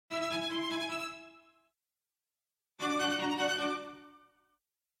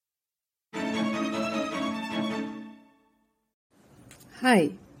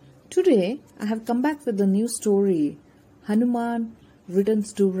Hi, today I have come back with a new story. Hanuman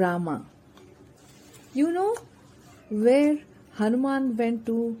returns to Rama. You know where Hanuman went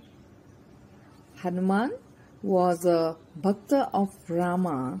to? Hanuman was a bhakta of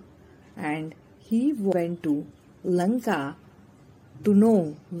Rama and he went to Lanka to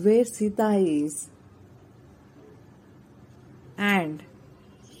know where Sita is. And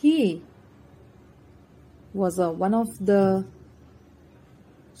he was one of the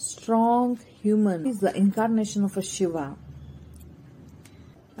strong human. He is the incarnation of a Shiva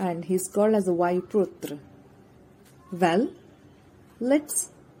and he is called as a Vayuputra. Well, let's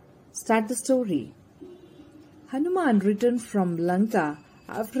start the story. Hanuman returned from Lanka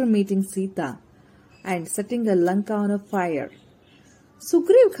after meeting Sita and setting a Lanka on a fire.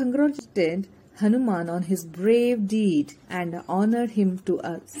 Sugriv congratulated Hanuman on his brave deed and honored him to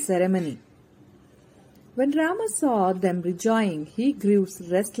a ceremony. When Rama saw them rejoicing, he grew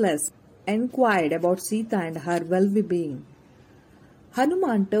restless, inquired about Sita and her well-being.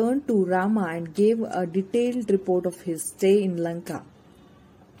 Hanuman turned to Rama and gave a detailed report of his stay in Lanka.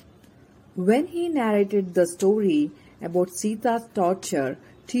 When he narrated the story about Sita's torture,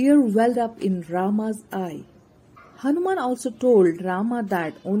 tears welled up in Rama's eye. Hanuman also told Rama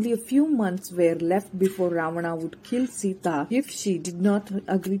that only a few months were left before Ravana would kill Sita if she did not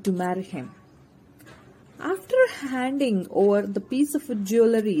agree to marry him. After handing over the piece of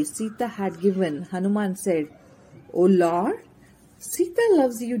jewelry Sita had given, Hanuman said, "O Lord, Sita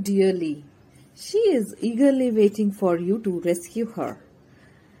loves you dearly. She is eagerly waiting for you to rescue her."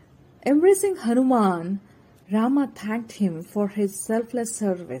 Embracing Hanuman, Rama thanked him for his selfless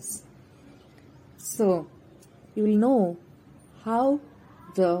service. So, you will know how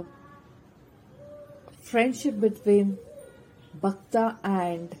the friendship between Bhakta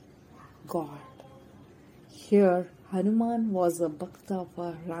and God. Here, Hanuman was a Bhakta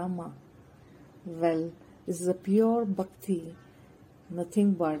for Rama. Well, this is a pure Bhakti,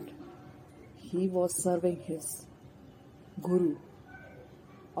 nothing but he was serving his Guru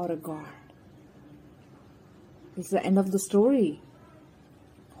or a God. This is the end of the story.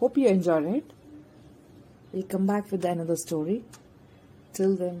 Hope you enjoyed it. We'll come back with another story.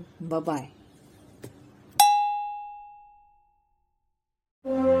 Till then, bye-bye.